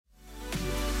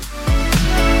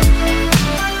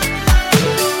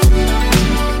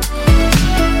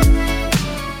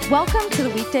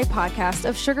weekday podcast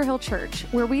of Sugar Hill Church,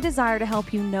 where we desire to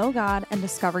help you know God and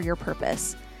discover your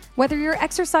purpose. Whether you're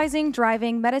exercising,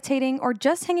 driving, meditating, or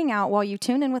just hanging out while you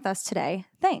tune in with us today,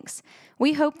 thanks.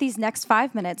 We hope these next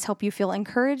 5 minutes help you feel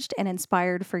encouraged and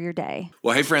inspired for your day.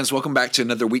 Well, hey friends, welcome back to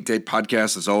another weekday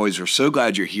podcast. As always, we're so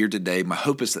glad you're here today. My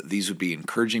hope is that these would be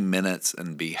encouraging minutes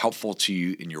and be helpful to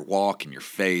you in your walk and your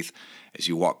faith as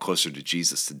you walk closer to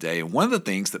Jesus today. And one of the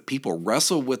things that people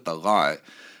wrestle with a lot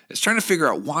is trying to figure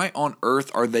out, why on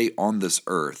earth are they on this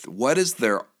earth? What is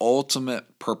their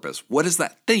ultimate purpose? What is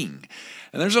that thing?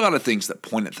 And there's a lot of things that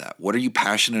point at that. What are you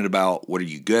passionate about? What are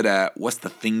you good at? What's the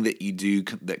thing that you do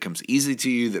that comes easy to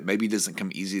you that maybe doesn't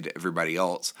come easy to everybody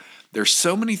else? There's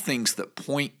so many things that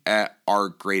point at our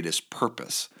greatest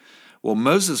purpose. Well,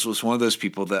 Moses was one of those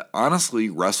people that honestly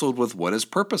wrestled with what his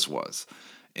purpose was.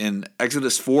 In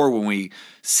Exodus 4, when we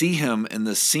see him in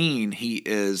the scene, he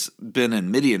has been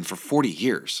in Midian for 40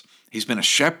 years. He's been a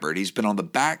shepherd. He's been on the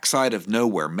backside of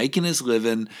nowhere, making his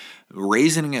living,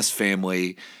 raising his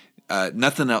family,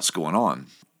 nothing else going on.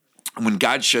 When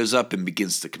God shows up and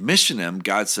begins to commission him,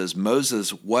 God says,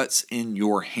 "Moses, what's in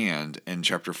your hand?" in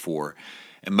chapter 4.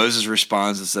 And Moses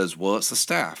responds and says, "Well, it's a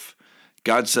staff."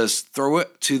 God says, "Throw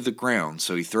it to the ground."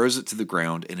 So he throws it to the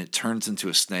ground and it turns into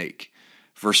a snake.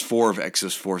 Verse 4 of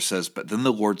Exodus 4 says, "But then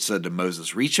the Lord said to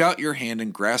Moses, reach out your hand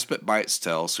and grasp it by its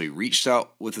tail." So he reached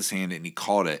out with his hand and he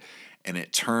caught it, and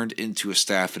it turned into a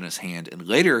staff in his hand. And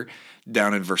later,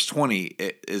 down in verse 20,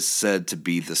 it is said to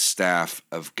be the staff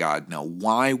of God. Now,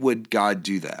 why would God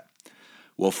do that?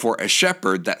 Well, for a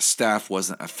shepherd, that staff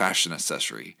wasn't a fashion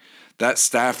accessory. That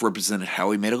staff represented how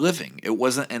he made a living. It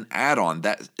wasn't an add-on.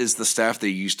 That is the staff they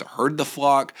used to herd the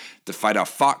flock, to fight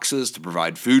off foxes, to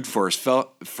provide food for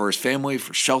his family,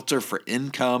 for shelter, for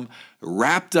income.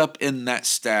 Wrapped up in that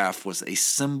staff was a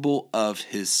symbol of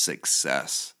his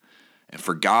success. And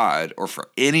for God, or for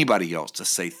anybody else, to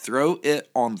say throw it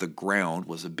on the ground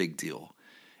was a big deal.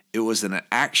 It was an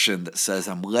action that says,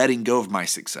 I'm letting go of my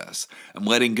success. I'm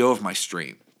letting go of my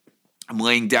strength. I'm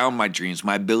laying down my dreams,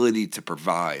 my ability to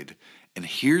provide. And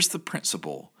here's the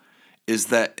principle, is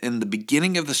that in the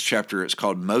beginning of this chapter, it's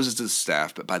called Moses'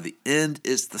 staff, but by the end,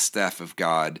 it's the staff of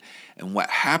God. And what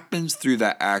happens through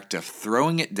that act of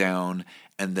throwing it down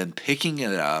and then picking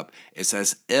it up, it's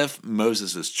as if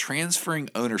Moses is transferring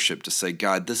ownership to say,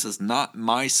 God, this is not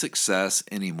my success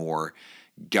anymore.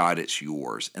 God, it's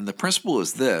yours. And the principle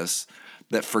is this,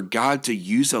 that for God to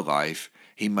use a life,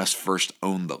 he must first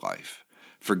own the life.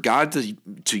 For God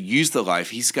to use the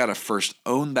life, he's got to first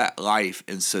own that life.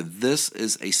 And so this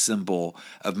is a symbol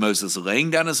of Moses laying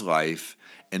down his life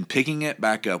and picking it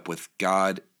back up with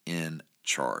God in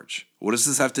charge. What does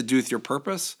this have to do with your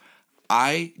purpose?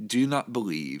 I do not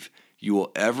believe you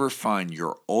will ever find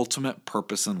your ultimate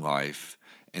purpose in life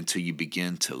until you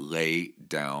begin to lay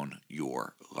down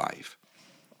your life.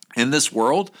 In this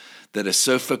world that is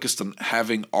so focused on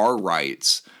having our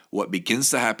rights, what begins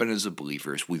to happen as a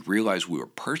believer is we realize we were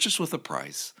purchased with a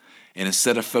price, and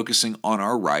instead of focusing on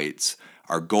our rights,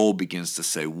 our goal begins to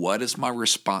say, what is my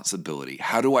responsibility?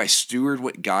 How do I steward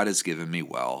what God has given me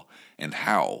well, and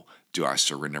how do I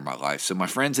surrender my life? So my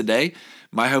friend, today,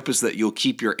 my hope is that you'll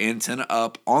keep your antenna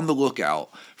up on the lookout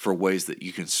for ways that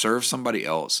you can serve somebody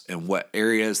else and what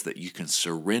areas that you can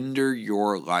surrender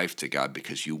your life to God,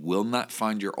 because you will not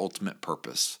find your ultimate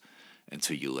purpose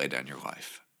until you lay down your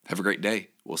life. Have a great day.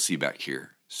 We'll see you back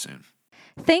here soon.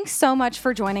 Thanks so much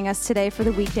for joining us today for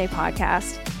the weekday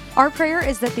podcast. Our prayer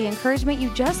is that the encouragement you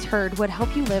just heard would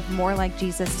help you live more like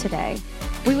Jesus today.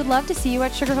 We would love to see you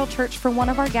at Sugar Hill Church for one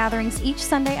of our gatherings each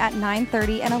Sunday at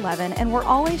 9:30 and 11, and we're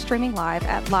always streaming live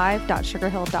at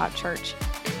live.sugarhill.church.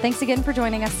 Thanks again for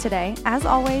joining us today. As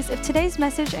always, if today's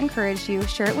message encouraged you,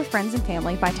 share it with friends and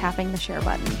family by tapping the share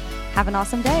button. Have an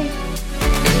awesome day.